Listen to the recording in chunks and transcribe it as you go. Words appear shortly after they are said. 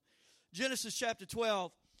Genesis chapter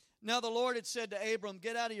 12. Now the Lord had said to Abram,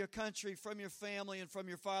 get out of your country, from your family, and from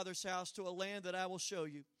your father's house to a land that I will show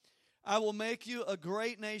you. I will make you a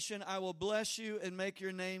great nation. I will bless you and make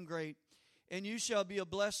your name great. And you shall be a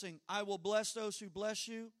blessing. I will bless those who bless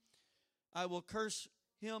you. I will curse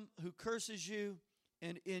him who curses you.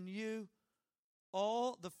 And in you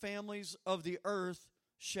all the families of the earth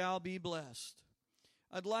shall be blessed.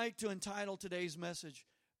 I'd like to entitle today's message,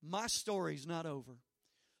 My Story's Not Over.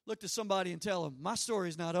 Look to somebody and tell them, my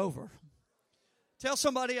story's not over. Tell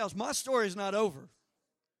somebody else, my story's not over.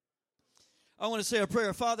 I want to say a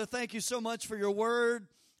prayer. Father, thank you so much for your word.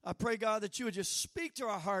 I pray, God, that you would just speak to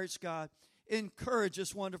our hearts, God. Encourage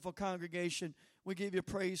this wonderful congregation. We give you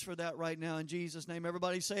praise for that right now in Jesus' name.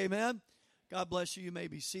 Everybody say amen. God bless you. You may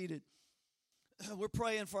be seated. We're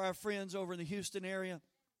praying for our friends over in the Houston area.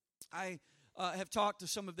 I have talked to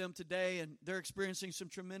some of them today, and they're experiencing some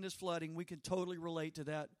tremendous flooding. We can totally relate to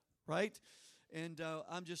that, right? And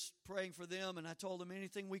I'm just praying for them, and I told them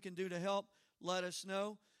anything we can do to help, let us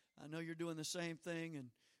know. I know you're doing the same thing, and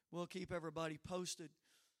we'll keep everybody posted.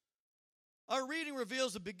 Our reading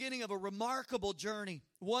reveals the beginning of a remarkable journey,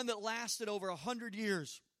 one that lasted over 100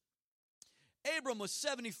 years. Abram was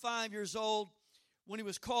 75 years old when he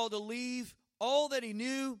was called to leave all that he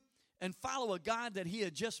knew and follow a God that he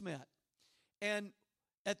had just met. And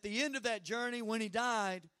at the end of that journey, when he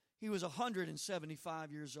died, he was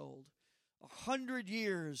 175 years old. 100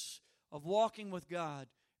 years of walking with God,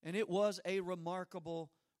 and it was a remarkable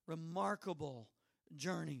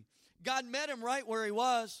journey. God met him right where he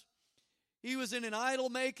was. He was in an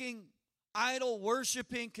idol-making,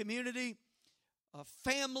 idol-worshiping community, a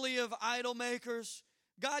family of idol makers.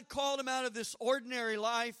 God called him out of this ordinary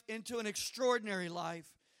life into an extraordinary life.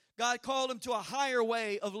 God called him to a higher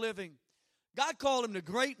way of living. God called him to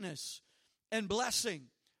greatness and blessing.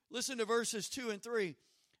 Listen to verses 2 and 3.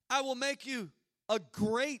 I will make you a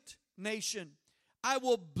great nation. I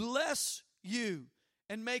will bless you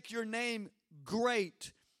and make your name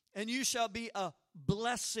great, and you shall be a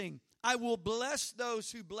blessing. I will bless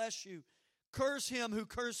those who bless you. Curse him who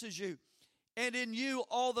curses you. And in you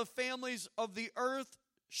all the families of the earth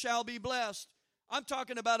shall be blessed. I'm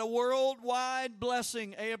talking about a worldwide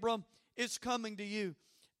blessing, Abram. It's coming to you.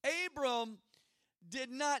 Abram did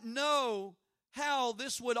not know how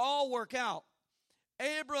this would all work out.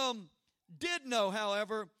 Abram did know,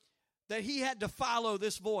 however, that he had to follow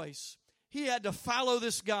this voice. He had to follow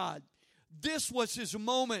this God. This was his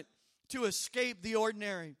moment to escape the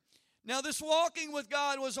ordinary. Now, this walking with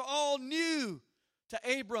God was all new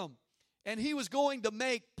to Abram, and he was going to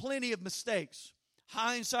make plenty of mistakes.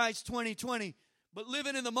 Hindsight's 20/20, but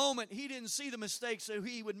living in the moment, he didn't see the mistakes that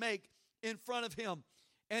he would make in front of him.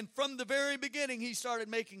 And from the very beginning, he started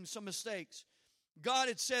making some mistakes. God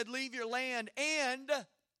had said, leave your land and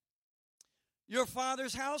your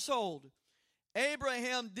father's household.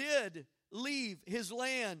 Abraham did leave his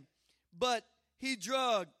land, but he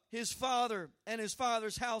drug his father and his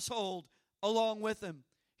father's household along with him.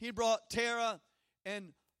 He brought Terah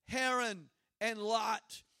and Haran and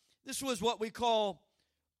Lot. This was what we call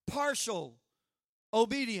partial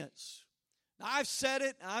obedience. Now, I've said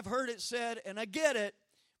it, I've heard it said, and I get it,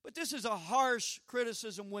 but this is a harsh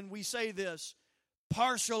criticism when we say this.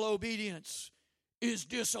 Partial obedience is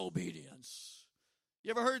disobedience. You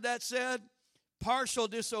ever heard that said? Partial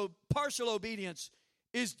obedience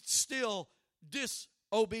is still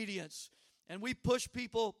disobedience. And we push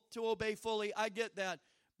people to obey fully. I get that.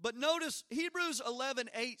 But notice Hebrews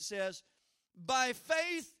 11:8 says, by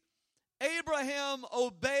faith Abraham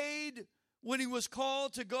obeyed when he was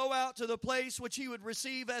called to go out to the place which he would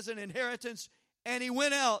receive as an inheritance, and he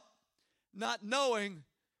went out not knowing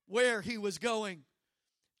where he was going.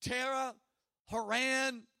 Terah,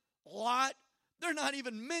 Haran, Lot, they're not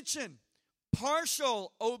even mentioned.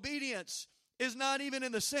 Partial obedience is not even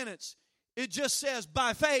in the sentence. It just says,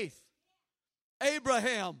 by faith,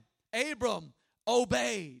 Abram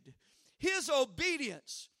obeyed. His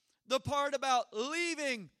obedience, the part about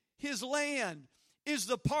leaving his land, is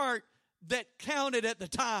the part that counted at the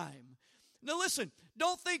time. Now listen,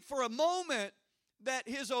 don't think for a moment that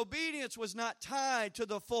his obedience was not tied to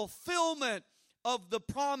the fulfillment of the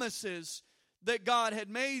promises that God had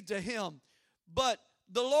made to him. But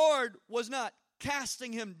the Lord was not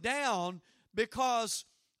casting him down because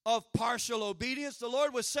of partial obedience. The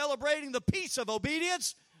Lord was celebrating the piece of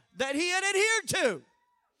obedience that he had adhered to.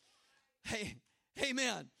 Hey,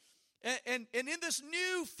 amen. And in this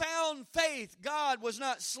newfound faith, God was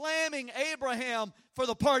not slamming Abraham for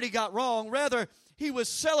the part he got wrong. Rather, he was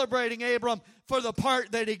celebrating Abram for the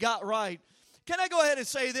part that he got right. Can I go ahead and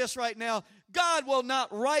say this right now? God will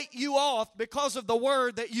not write you off because of the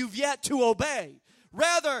word that you've yet to obey.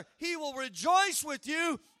 Rather, He will rejoice with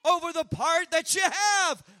you over the part that you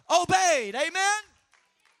have obeyed. Amen?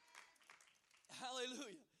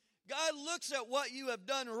 Hallelujah. God looks at what you have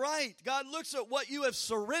done right. God looks at what you have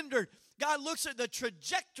surrendered. God looks at the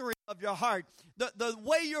trajectory of your heart, the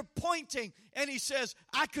way you're pointing, and He says,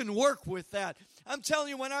 I can work with that. I'm telling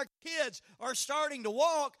you, when our kids are starting to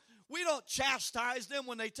walk, we don't chastise them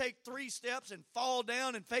when they take 3 steps and fall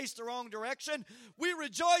down and face the wrong direction. We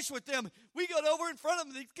rejoice with them. We go over in front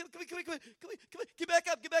of them. Come on, get back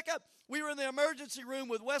up, get back up. We were in the emergency room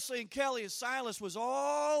with Wesley and Kelly, and Silas was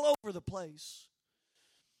all over the place.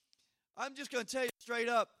 I'm just going to tell you straight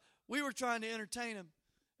up, we were trying to entertain him.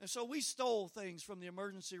 And so we stole things from the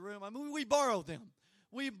emergency room. I mean, we borrowed them.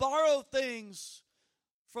 We borrowed things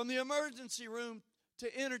from the emergency room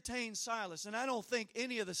to entertain Silas. And I don't think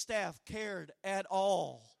any of the staff cared at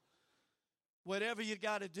all. Whatever you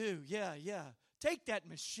got to do, yeah. Take that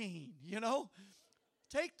machine,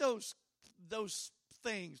 Take those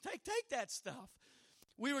things. Take that stuff.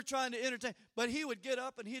 We were trying to entertain. But he would get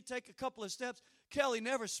up and he'd take a couple of steps. Kelly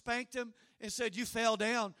never spanked him and said, you fell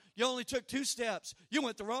down. You only took 2 steps. You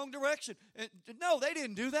went the wrong direction. And no, they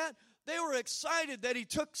didn't do that. They were excited that he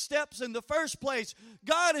took steps in the first place.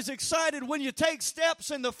 God is excited when you take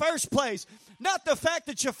steps in the first place. Not the fact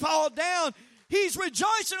that you fall down. He's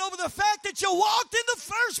rejoicing over the fact that you walked in the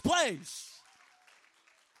first place.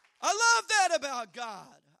 I love that about God.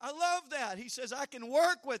 I love that. He says, I can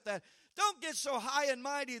work with that. Don't get so high and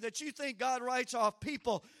mighty that you think God writes off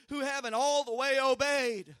people who haven't all the way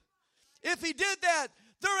obeyed. If He did that,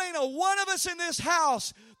 there ain't a one of us in this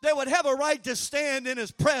house that would have a right to stand in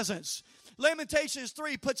His presence. Lamentations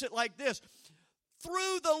 3 puts it like this.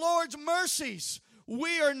 Through the Lord's mercies,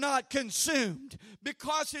 we are not consumed,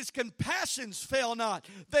 because His compassions fail not.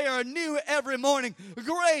 They are new every morning.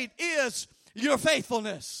 Great is your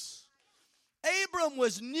faithfulness. Abram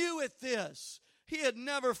was new at this. He had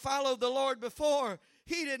never followed the Lord before.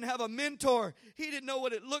 He didn't have a mentor. He didn't know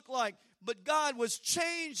what it looked like. But God was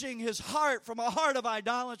changing his heart from a heart of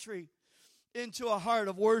idolatry into a heart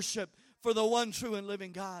of worship for the one true and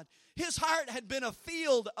living God. His heart had been a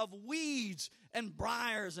field of weeds and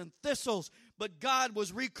briars and thistles, but God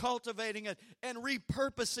was recultivating it and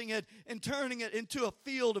repurposing it and turning it into a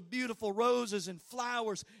field of beautiful roses and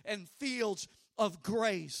flowers and fields of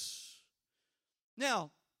grace.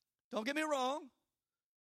 Now, don't get me wrong.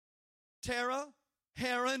 Terah,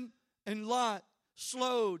 Haran, and Lot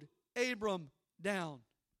slowed Abram down.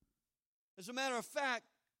 As a matter of fact,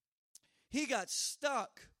 he got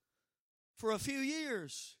stuck for a few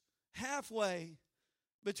years halfway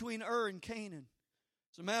between Ur and Canaan.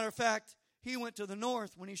 As a matter of fact, he went to the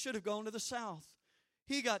north when he should have gone to the south.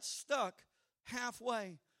 He got stuck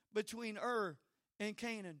halfway between Ur and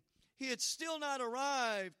Canaan. He had still not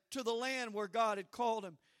arrived to the land where God had called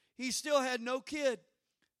him. He still had no kid,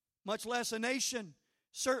 much less a nation,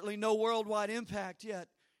 certainly no worldwide impact yet.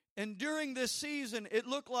 And during this season, it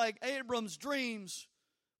looked like Abram's dreams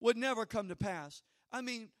would never come to pass. I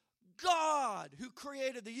mean, God, who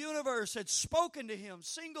created the universe, had spoken to him,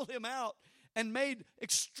 singled him out, and made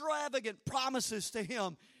extravagant promises to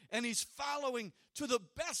him. And he's following to the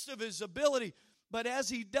best of his ability. But as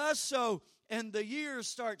he does so, and the years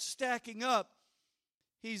start stacking up,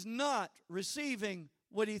 he's not receiving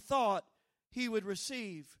what he thought he would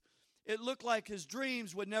receive. It looked like his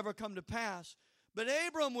dreams would never come to pass. But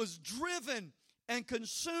Abram was driven and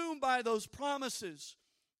consumed by those promises.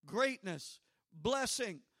 Greatness,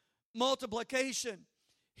 blessing, multiplication.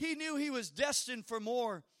 He knew he was destined for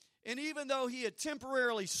more. And even though he had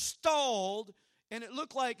temporarily stalled, and it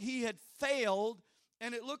looked like he had failed,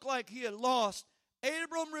 and it looked like he had lost,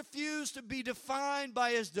 Abram refused to be defined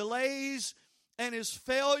by his delays and his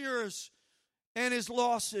failures and his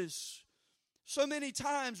losses. So many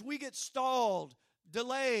times we get stalled,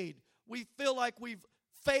 delayed. We feel like we've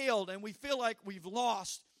failed and we feel like we've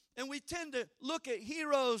lost. And we tend to look at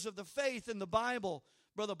heroes of the faith in the Bible,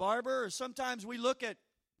 Brother Barber, or sometimes we look at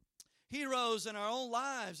heroes in our own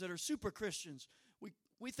lives that are super Christians.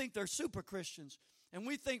 We think they're super Christians. And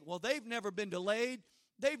we think, well, they've never been delayed.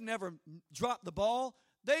 They've never dropped the ball.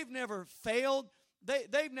 They've never failed.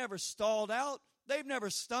 They've never stalled out. They've never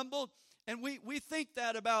stumbled. And we think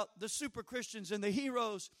that about the super Christians and the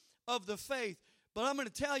heroes of the faith. But I'm going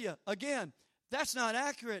to tell you, again, that's not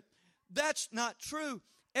accurate. That's not true.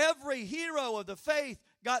 Every hero of the faith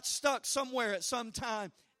got stuck somewhere at some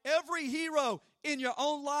time. Every hero in your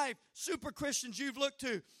own life, super Christians you've looked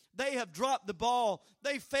to, they have dropped the ball.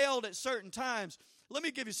 They failed at certain times. Let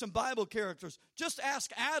me give you some Bible characters. Just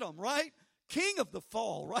ask Adam, right? King of the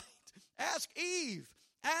fall, right? Ask Eve.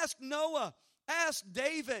 Ask Noah. Ask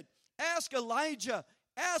David. Ask Elijah.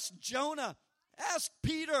 Ask Jonah. Ask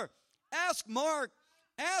Peter. Ask Mark.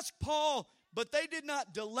 Ask Paul. But they did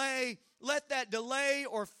not delay. Let that delay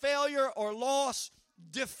or failure or loss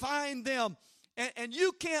define them. And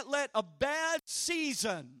you can't let a bad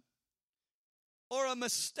season or a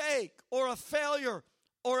mistake or a failure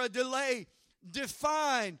or a delay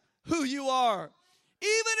define who you are.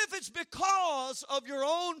 Even if it's because of your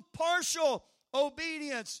own partial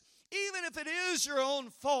obedience, even if it is your own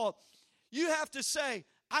fault, you have to say,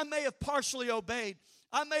 I may have partially obeyed.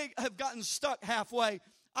 I may have gotten stuck halfway.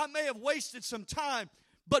 I may have wasted some time,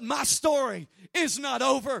 but my story is not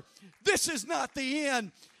over. This is not the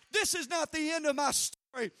end. This is not the end of my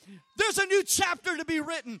story. There's a new chapter to be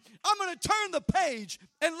written. I'm going to turn the page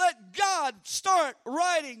and let God start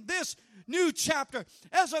writing this new chapter.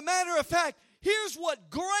 As a matter of fact, here's what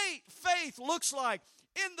great faith looks like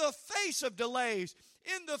in the face of delays,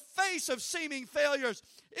 in the face of seeming failures,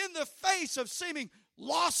 in the face of seeming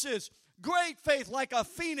losses. Great faith, like a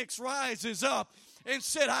phoenix, rises up and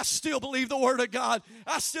said, I still believe the Word of God.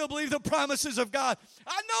 I still believe the promises of God.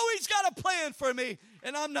 I know He's got a plan for me,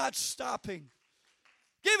 and I'm not stopping.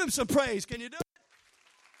 Give Him some praise. Can you do it?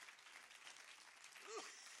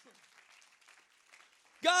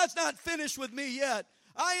 God's not finished with me yet.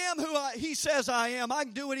 I am who He says I am. I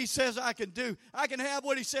can do what He says I can do. I can have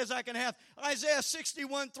what He says I can have. Isaiah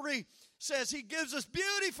 61:3 says He gives us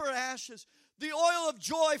beauty for ashes, the oil of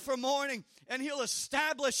joy for mourning, and He'll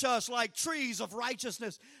establish us like trees of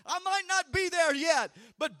righteousness. I might not be there yet,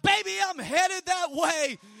 but baby, I'm headed that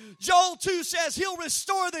way. Joel 2 says He'll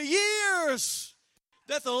restore the years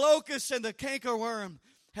that the locust and the cankerworm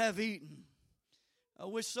have eaten. I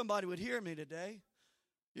wish somebody would hear me today.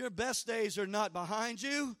 Your best days are not behind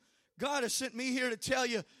you. God has sent me here to tell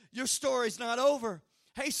you your story's not over.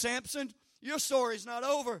 Hey, Samson, your story's not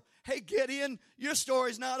over. Hey, Gideon, your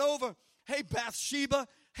story's not over. Hey, Bathsheba.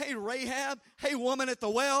 Hey, Rahab. Hey, woman at the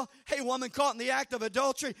well. Hey, woman caught in the act of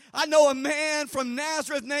adultery. I know a man from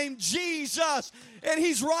Nazareth named Jesus, and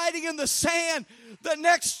he's writing in the sand the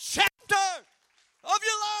next chapter of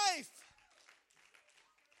your life.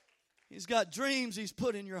 He's got dreams He's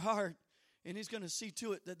put in your heart, and He's going to see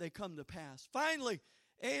to it that they come to pass. Finally,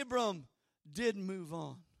 Abram did move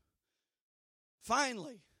on.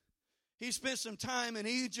 Finally, he spent some time in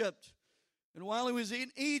Egypt, and while he was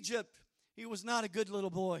in Egypt, he was not a good little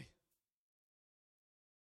boy.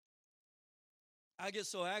 I get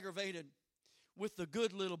so aggravated with the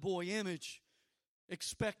good little boy image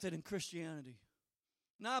expected in Christianity.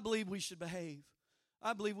 Now, I believe we should behave.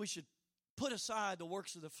 I believe we should put aside the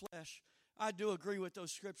works of the flesh. I do agree with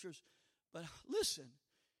those scriptures. But listen,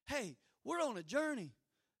 hey, we're on a journey.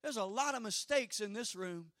 There's a lot of mistakes in this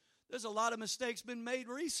room. There's a lot of mistakes been made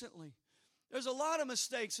recently. There's a lot of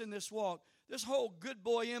mistakes in this walk. This whole good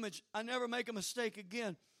boy image, I never make a mistake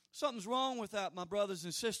again. Something's wrong with that, my brothers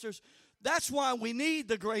and sisters. That's why we need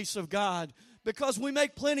the grace of God, because we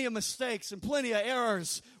make plenty of mistakes and plenty of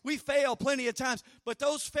errors. We fail plenty of times, but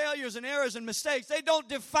those failures and errors and mistakes, they don't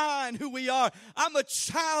define who we are. I'm a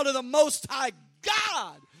child of the Most High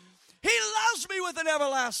God. He loves me with an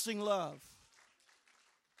everlasting love.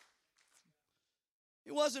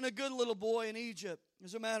 He wasn't a good little boy in Egypt.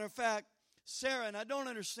 As a matter of fact, Sarah, and I don't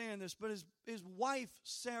understand this, but his wife,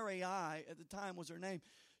 Sarai, at the time was her name.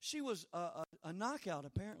 She was a knockout,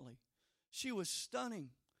 apparently. She was stunning.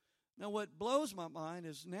 Now, what blows my mind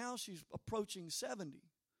is now she's approaching 70.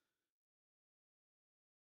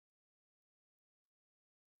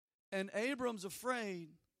 And Abram's afraid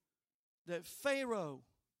that Pharaoh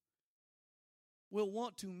will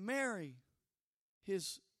want to marry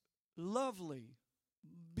his lovely,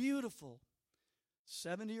 beautiful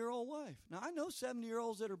 70-year-old wife. Now, I know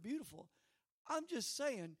 70-year-olds that are beautiful. I'm just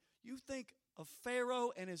saying, you think of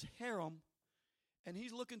Pharaoh and his harem, and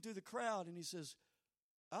he's looking through the crowd, and he says,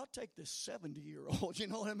 I'll take this 70-year-old. You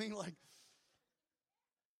know what I mean? Like,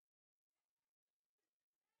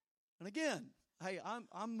 and again, hey,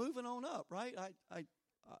 I'm moving on up, right? I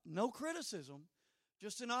no criticism,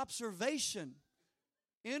 just an observation.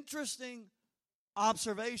 Interesting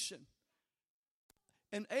observation.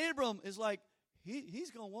 And Abram is like,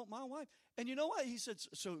 he's going to want my wife. And you know what? He said,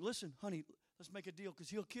 so listen, honey, let's make a deal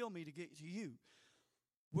because he'll kill me to get to you.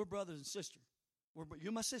 We're brothers and sisters.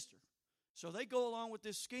 You're my sister. So they go along with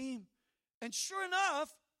this scheme. And sure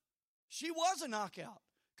enough, she was a knockout.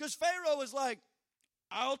 Because Pharaoh was like,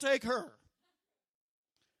 I'll take her.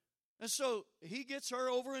 And so he gets her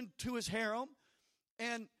over into his harem.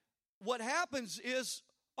 And what happens is,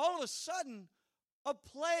 all of a sudden, a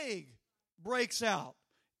plague breaks out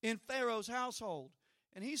in Pharaoh's household.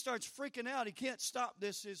 And he starts freaking out. He can't stop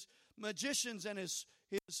this. His magicians and his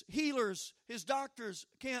healers, his doctors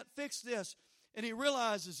can't fix this. And he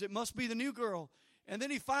realizes it must be the new girl. And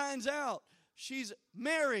then he finds out she's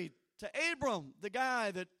married to Abram, the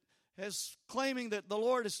guy that has claiming that the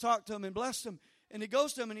Lord has talked to him and blessed him. And he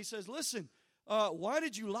goes to him and he says, listen, why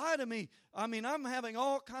did you lie to me? I mean, I'm having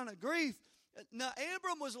all kind of grief. Now,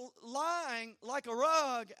 Abram was lying like a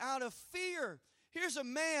rug out of fear. Here's a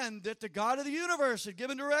man that the God of the universe had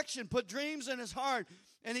given direction, put dreams in his heart,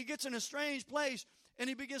 and he gets in a strange place, and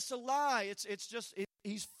he begins to lie.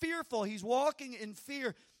 He's fearful. He's walking in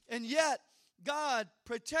fear. And yet, God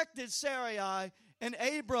protected Sarai and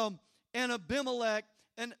Abram and Abimelech.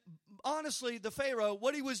 And honestly, the Pharaoh,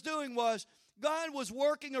 what he was doing was, God was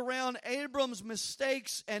working around Abram's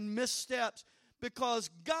mistakes and missteps because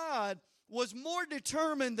God was more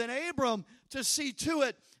determined than Abram to see to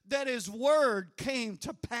it that his word came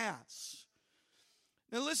to pass.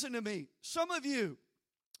 Now listen to me. Some of you,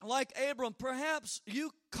 like Abram, perhaps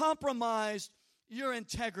you compromised your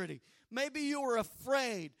integrity. Maybe you were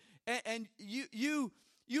afraid and you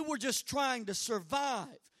were just trying to survive.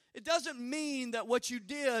 It doesn't mean that what you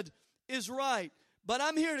did is right. But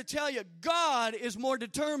I'm here to tell you, God is more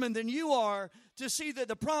determined than you are to see that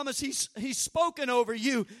the promise He's spoken over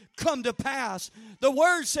you come to pass. The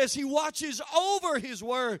Word says He watches over His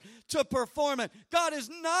Word to perform it. God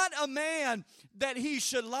is not a man that He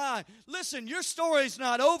should lie. Listen, your story's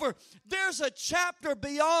not over. There's a chapter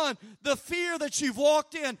beyond the fear that you've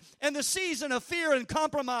walked in and the season of fear and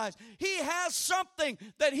compromise. He has something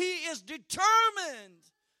that He is determined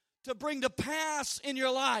to bring to pass in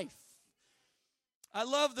your life. I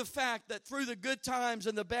love the fact that through the good times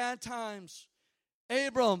and the bad times,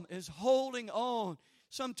 Abram is holding on,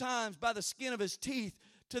 sometimes by the skin of his teeth,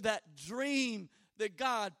 to that dream that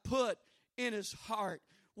God put in his heart.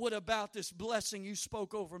 What about this blessing you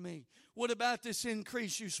spoke over me? What about this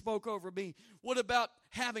increase you spoke over me? What about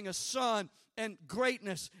having a son and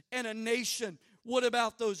greatness and a nation? What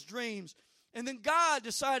about those dreams? And then God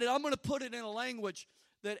decided, I'm going to put it in a language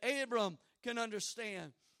that Abram can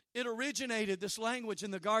understand. It originated, this language,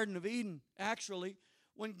 in the Garden of Eden, actually,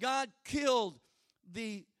 when God killed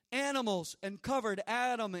the animals and covered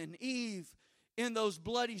Adam and Eve in those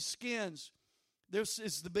bloody skins. This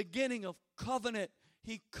is the beginning of covenant.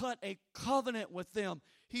 He cut a covenant with them.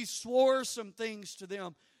 He swore some things to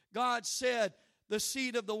them. God said, the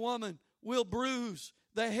seed of the woman will bruise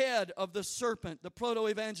the head of the serpent, the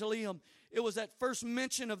proto-evangelium. It was that first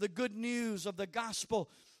mention of the good news of the gospel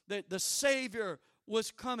that the Savior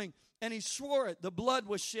was coming, and He swore it. The blood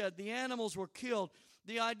was shed. The animals were killed.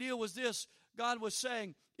 The idea was this. God was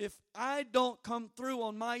saying, if I don't come through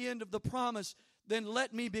on my end of the promise, then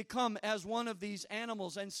let me become as one of these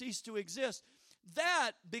animals and cease to exist.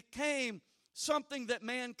 That became something that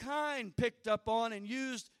mankind picked up on and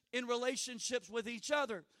used in relationships with each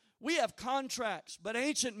other. We have contracts, but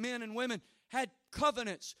ancient men and women had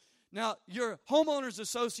covenants. Now, your homeowners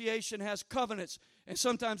association has covenants, and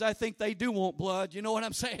sometimes I think they do want blood. You know what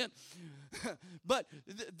I'm saying? But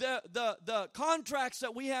the contracts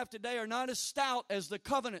that we have today are not as stout as the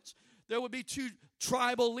covenants. There would be two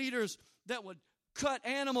tribal leaders that would cut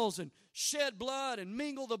animals and shed blood and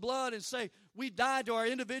mingle the blood and say, we died to our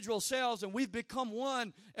individual selves and we've become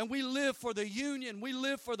one, and we live for the union. We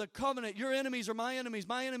live for the covenant. Your enemies are my enemies.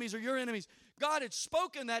 My enemies are your enemies. God had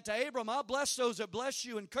spoken that to Abram. I'll bless those that bless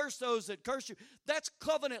you and curse those that curse you. That's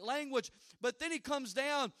covenant language. But then He comes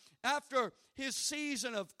down after his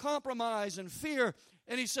season of compromise and fear,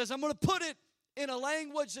 and He says, I'm going to put it in a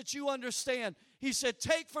language that you understand. He said,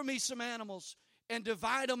 take for me some animals and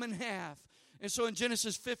divide them in half. And so in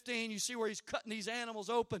Genesis 15, you see where He's cutting these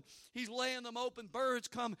animals open. He's laying them open. Birds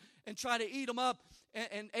come and try to eat them up.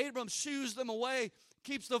 And Abram shoos them away,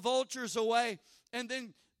 keeps the vultures away. And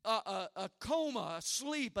then a coma, a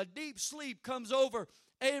sleep, a deep sleep comes over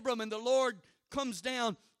Abram. And the Lord comes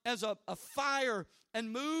down as a fire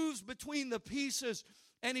and moves between the pieces.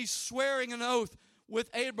 And He's swearing an oath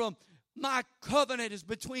with Abram. My covenant is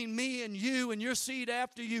between me and you and your seed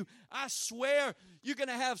after you. I swear you're going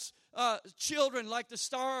to have children like the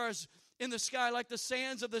stars in the sky, like the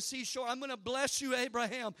sands of the seashore. I'm going to bless you,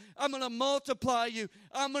 Abraham. I'm going to multiply you.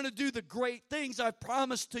 I'm going to do the great things I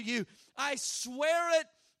promised to you. I swear it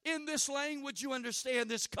in this language you understand,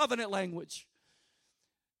 this covenant language.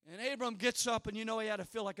 And Abram gets up, and you know he had to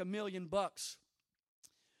feel like $1 million.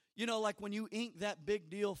 You know, like when you ink that big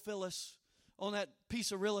deal, Phyllis, on that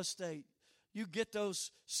piece of real estate, you get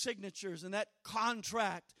those signatures, and that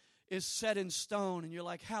contract is set in stone, and you're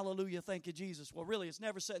like, hallelujah, thank you, Jesus. Well, really, it's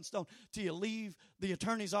never set in stone till you leave the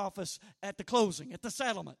attorney's office at the closing, at the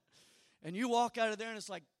settlement. And you walk out of there and it's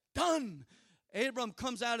like, done. Abram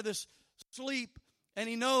comes out of this sleep and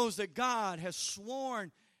he knows that God has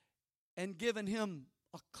sworn and given him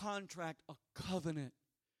a contract, a covenant.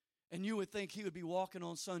 And you would think he would be walking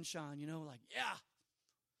on sunshine, like, yeah,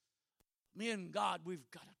 me and God, we've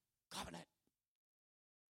got a covenant.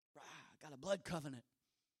 Got a blood covenant.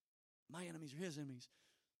 My enemies are his enemies.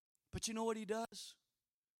 But you know what he does?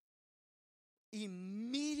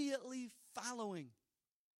 Immediately following,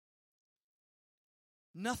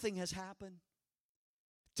 nothing has happened.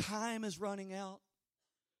 Time is running out.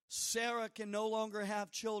 Sarah can no longer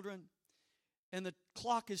have children. And the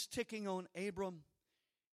clock is ticking on Abram.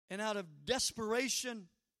 And out of desperation,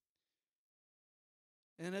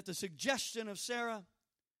 and at the suggestion of Sarah,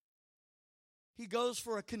 he goes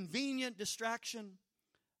for a convenient distraction,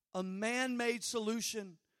 a man-made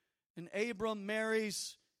solution, and Abram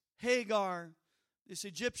marries Hagar, this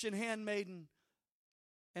Egyptian handmaiden,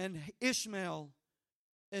 and Ishmael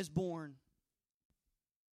is born.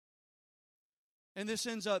 And this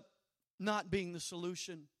ends up not being the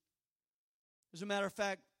solution. As a matter of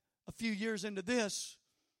fact, a few years into this,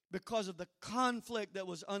 because of the conflict that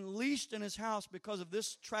was unleashed in his house because of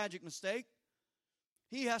this tragic mistake,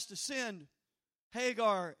 he has to send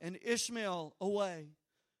Hagar and Ishmael away.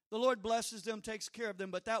 The Lord blesses them, takes care of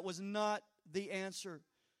them, but that was not the answer.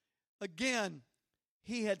 Again,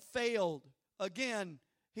 he had failed. Again,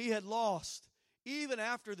 he had lost. Even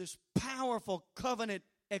after this powerful covenant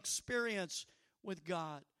experience with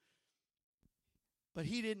God. But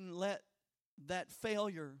he didn't let that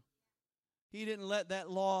failure, he didn't let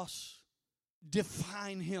that loss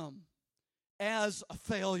define him as a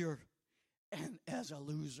failure and as a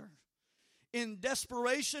loser. In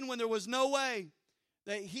desperation, when there was no way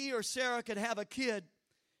that he or Sarah could have a kid,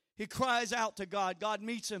 he cries out to God. God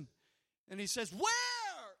meets him, and he says,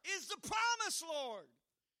 "Where is the promise, Lord?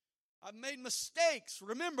 I've made mistakes."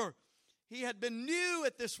 Remember, he had been new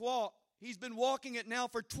at this walk. He's been walking it now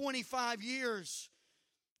for 25 years.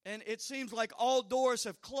 And it seems like all doors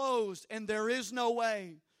have closed and there is no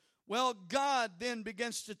way. Well, God then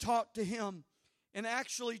begins to talk to him and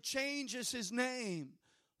actually changes his name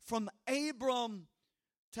from Abram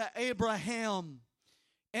to Abraham.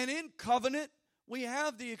 And in covenant, we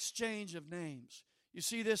have the exchange of names. You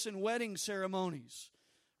see this in wedding ceremonies,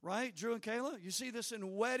 right, Drew and Kayla? You see this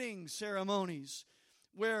in wedding ceremonies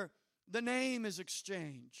where the name is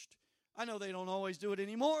exchanged. I know they don't always do it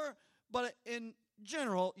anymore, but in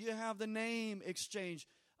general, you have the name exchange.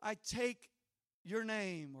 I take your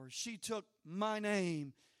name, or she took my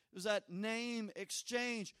name. It was that name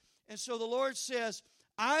exchange. And so the Lord says,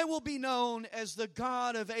 I will be known as the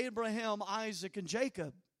God of Abraham, Isaac, and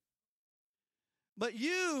Jacob. But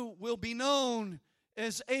you will be known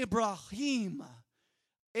as Abraham.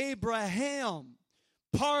 Abraham,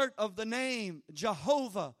 part of the name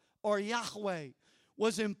Jehovah or Yahweh,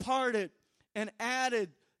 was imparted and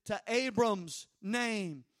added to Abram's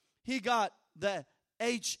name. He got the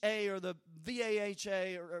H-A or the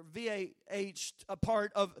V-A-H-A or V-A-H, a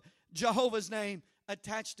part of Jehovah's name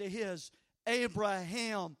attached to his,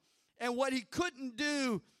 Abraham. And what he couldn't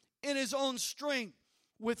do in his own strength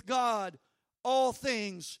with God, all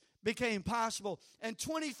things became possible. And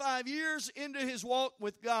 25 years into his walk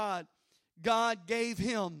with God, God gave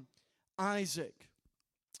him Isaac.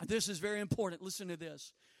 This is very important. Listen to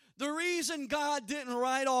this. The reason God didn't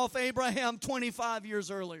write off Abraham 25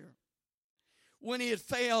 years earlier, when he had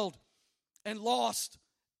failed and lost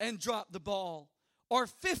and dropped the ball, or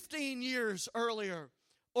 15 years earlier,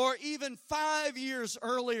 or even 5 years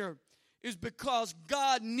earlier, is because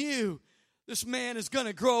God knew this man is going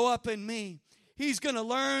to grow up in me. He's going to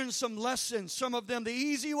learn some lessons, some of them the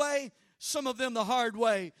easy way, some of them the hard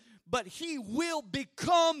way. But he will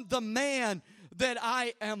become the man that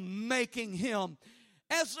I am making him.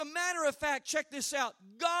 As a matter of fact, check this out.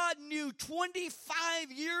 God knew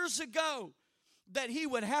 25 years ago that he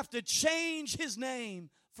would have to change his name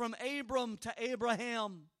from Abram to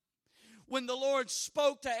Abraham. When the Lord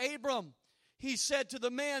spoke to Abram, he said to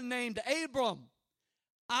the man named Abram,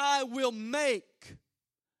 I will make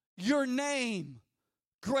your name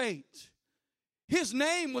great. His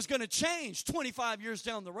name was going to change 25 years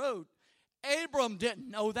down the road. Abram didn't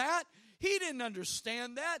know that. He didn't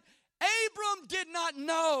understand that. Abram did not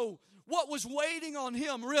know what was waiting on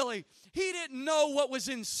him, really. He didn't know what was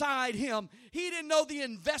inside him. He didn't know the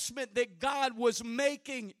investment that God was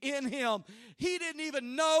making in him. He didn't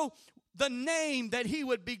even know the name that he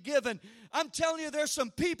would be given. I'm telling you, there's some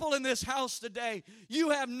people in this house today.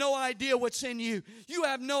 You have no idea what's in you. You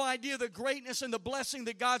have no idea the greatness and the blessing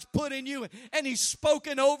that God's put in you, and He's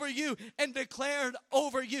spoken over you and declared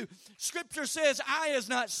over you. Scripture says, eye has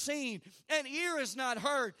not seen and ear has not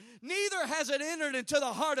heard, neither has it entered into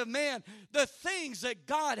the heart of man the things that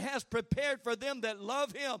God has prepared for them that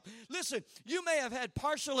love Him. Listen, you may have had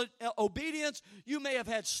partial obedience. You may have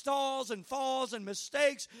had stalls and falls and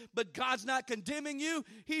mistakes, but God's not condemning you.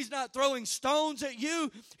 He's not throwing stones at you.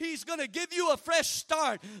 He's going to give you a fresh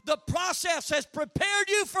start. The process has prepared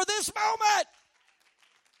you for this moment.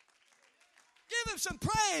 Give Him some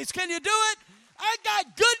praise. Can you do it? I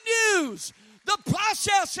got good news. The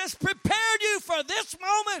process has prepared you for this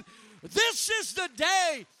moment. This is the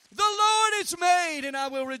day the Lord has made, and I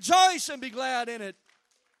will rejoice and be glad in it.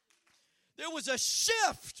 There was a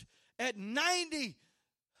shift at 99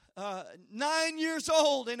 years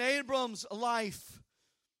old in Abram's life.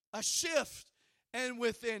 A shift. And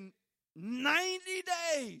within 90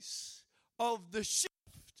 days of the shift,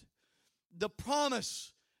 the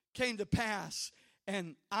promise came to pass,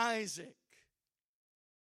 and Isaac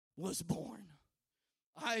was born.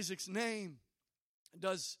 Isaac's name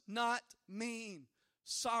does not mean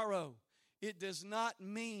sorrow. It does not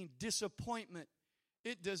mean disappointment.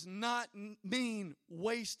 It does not mean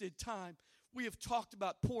wasted time. We have talked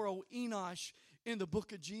about poor old Enosh in the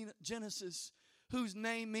book of Genesis, whose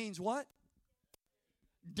name means what?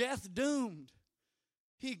 Death doomed.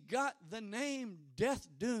 He got the name death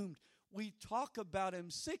doomed. We talk about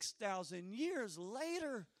him 6,000 years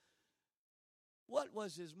later. What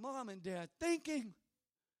was his mom and dad thinking?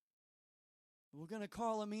 We're going to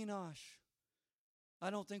call him Enosh. I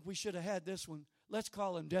don't think we should have had this one. Let's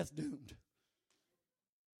call him death doomed.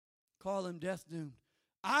 Call him death doomed.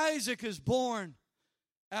 Isaac is born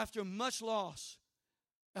after much loss,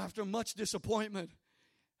 after much disappointment,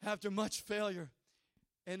 after much failure.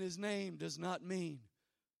 And his name does not mean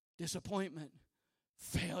disappointment,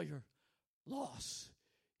 failure, loss.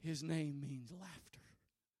 His name means laughter.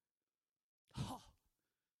 Oh.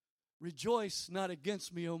 Rejoice not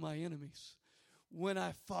against me, O my enemies. When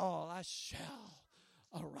I fall, I shall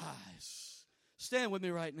arise. Stand with me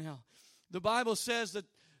right now. The Bible says that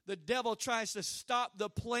the devil tries to stop the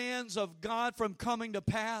plans of God from coming to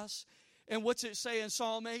pass. And what's it say in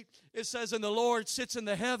Psalm 8? It says, and the Lord sits in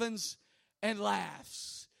the heavens and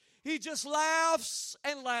laughs. He just laughs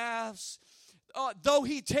and laughs. Though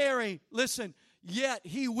he tarry, listen, yet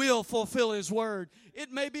He will fulfill His word.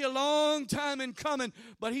 It may be a long time in coming,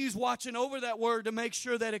 but He's watching over that word to make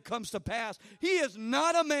sure that it comes to pass. He is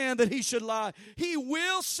not a man that He should lie. He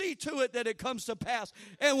will see to it that it comes to pass.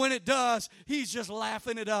 And when it does, He's just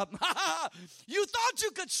laughing it up. You thought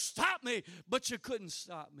you could stop me, but you couldn't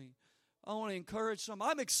stop me. I want to encourage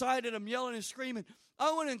somebody. I'm excited. I'm yelling and screaming.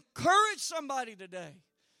 I want to encourage somebody today.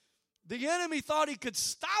 The enemy thought he could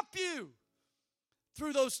stop you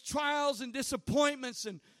through those trials and disappointments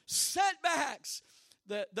and setbacks.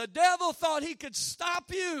 The devil thought he could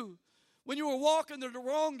stop you when you were walking the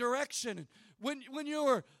wrong direction, when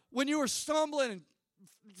you were stumbling and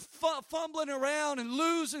fumbling around and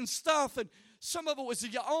losing stuff, and some of it was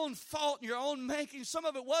your own fault and your own making. Some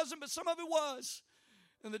of it wasn't, but some of it was.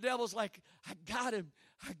 And the devil's like, I got him.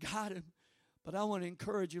 But I want to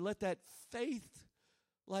encourage you, let that faith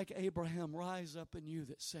like Abraham rise up in you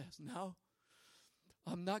that says, no,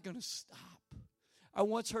 I'm not going to stop. I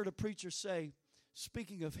once heard a preacher say,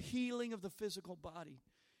 speaking of healing of the physical body,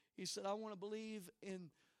 he said, I want to believe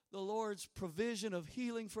in the Lord's provision of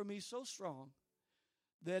healing for me so strong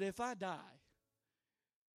that if I die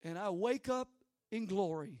and I wake up in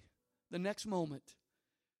glory the next moment,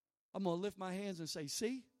 I'm going to lift my hands and say,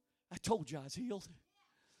 see, I told you I was healed.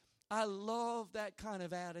 I love that kind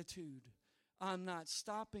of attitude. I'm not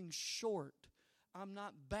stopping short. I'm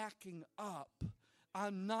not backing up.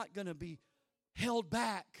 I'm not going to be held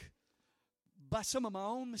back by some of my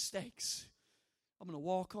own mistakes. I'm going to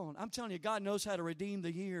walk on. I'm telling you, God knows how to redeem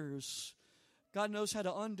the years. God knows how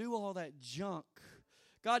to undo all that junk.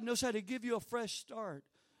 God knows how to give you a fresh start.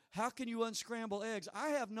 How can you unscramble eggs? I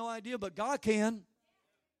have no idea, but God can.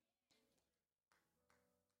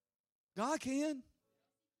 God can.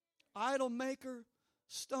 Idol maker,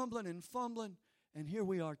 stumbling and fumbling, and here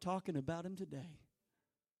we are talking about Him today.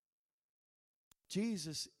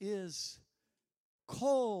 Jesus is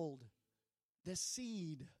called the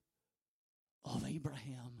seed of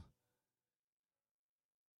Abraham.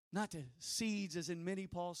 Not the seeds as in many,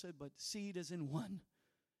 Paul said, but seed as in one.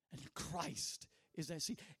 And Christ is that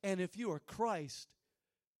seed. And if you are Christ,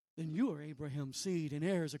 then you are Abraham's seed and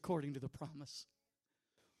heirs according to the promise.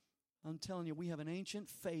 I'm telling you, we have an ancient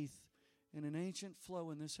faith and an ancient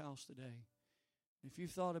flow in this house today. If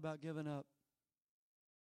you've thought about giving up,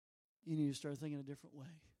 you need to start thinking a different way.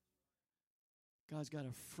 God's got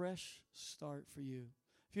a fresh start for you.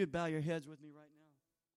 If you would bow your heads with me right now.